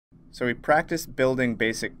So we practiced building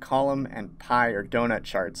basic column and pie or donut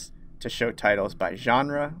charts to show titles by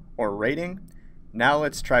genre or rating. Now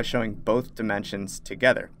let's try showing both dimensions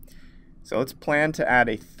together. So let's plan to add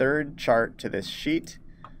a third chart to this sheet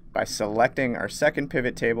by selecting our second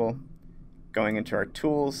pivot table, going into our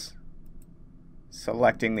tools,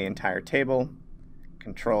 selecting the entire table,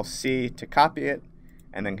 Control-C to copy it,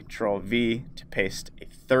 and then Control-V to paste a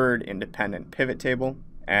third independent pivot table.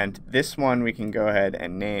 And this one we can go ahead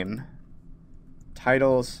and name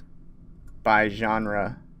titles by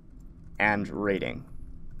genre and rating,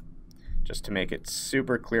 just to make it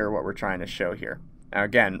super clear what we're trying to show here. Now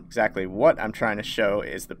again, exactly what I'm trying to show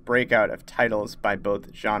is the breakout of titles by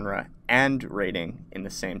both genre and rating in the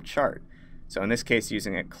same chart. So in this case,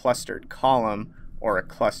 using a clustered column or a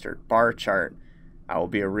clustered bar chart will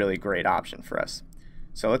be a really great option for us.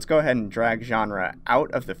 So let's go ahead and drag genre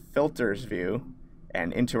out of the filters view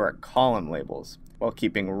and into our column labels, while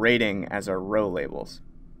keeping rating as our row labels.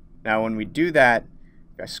 Now when we do that,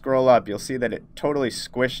 if I scroll up, you'll see that it totally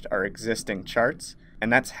squished our existing charts,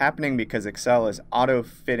 and that's happening because Excel is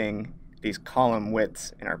auto-fitting these column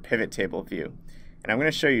widths in our pivot table view. And I'm going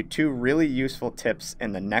to show you two really useful tips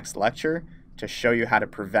in the next lecture to show you how to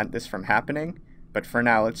prevent this from happening. But for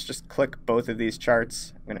now, let's just click both of these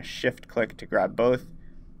charts. I'm going to shift-click to grab both,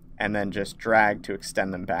 and then just drag to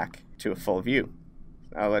extend them back to a full view.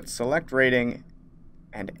 Now let's select rating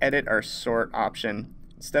and edit our sort option.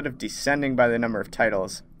 Instead of descending by the number of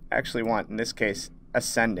titles, I actually want, in this case,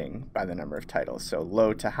 ascending by the number of titles, so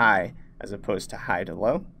low to high as opposed to high to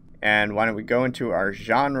low. And why don't we go into our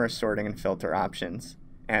genre sorting and filter options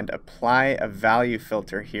and apply a value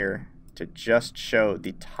filter here to just show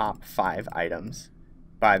the top 5 items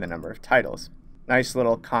by the number of titles. Nice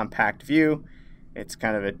little compact view. It's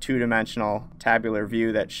kind of a two-dimensional tabular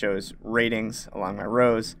view that shows ratings along my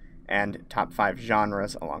rows and top 5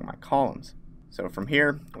 genres along my columns. So from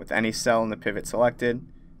here, with any cell in the pivot selected,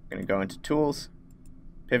 I'm going to go into Tools,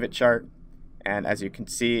 Pivot Chart, and as you can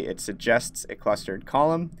see, it suggests a clustered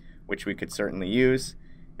column, which we could certainly use.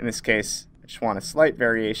 In this case, I just want a slight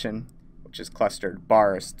variation, which is clustered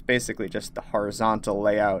bars. It's basically just the horizontal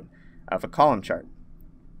layout of a column chart.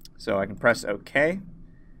 So I can press OK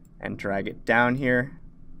and drag it down here.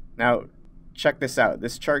 Now check this out.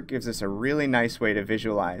 This chart gives us a really nice way to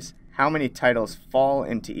visualize how many titles fall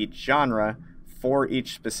into each genre for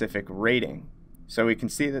each specific rating. So we can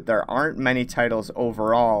see that there aren't many titles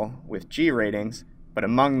overall with G ratings, but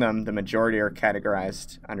among them the majority are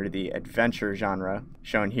categorized under the adventure genre,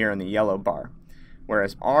 shown here in the yellow bar,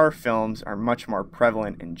 whereas R films are much more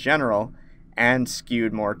prevalent in general and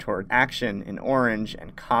skewed more toward action in orange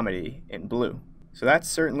and comedy in blue. So that's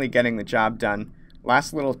certainly getting the job done.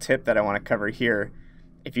 Last little tip that I want to cover here: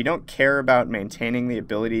 if you don't care about maintaining the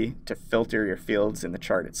ability to filter your fields in the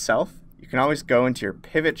chart itself, you can always go into your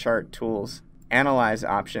pivot chart tools, Analyze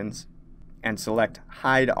options, and select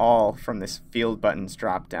Hide All from this Field Buttons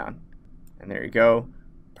drop-down. And there you go.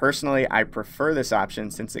 Personally, I prefer this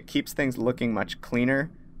option since it keeps things looking much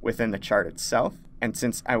cleaner within the chart itself, and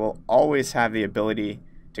since I will always have the ability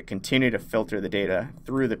to continue to filter the data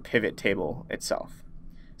through the pivot table itself.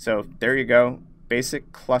 So there you go,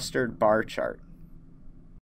 basic clustered bar chart.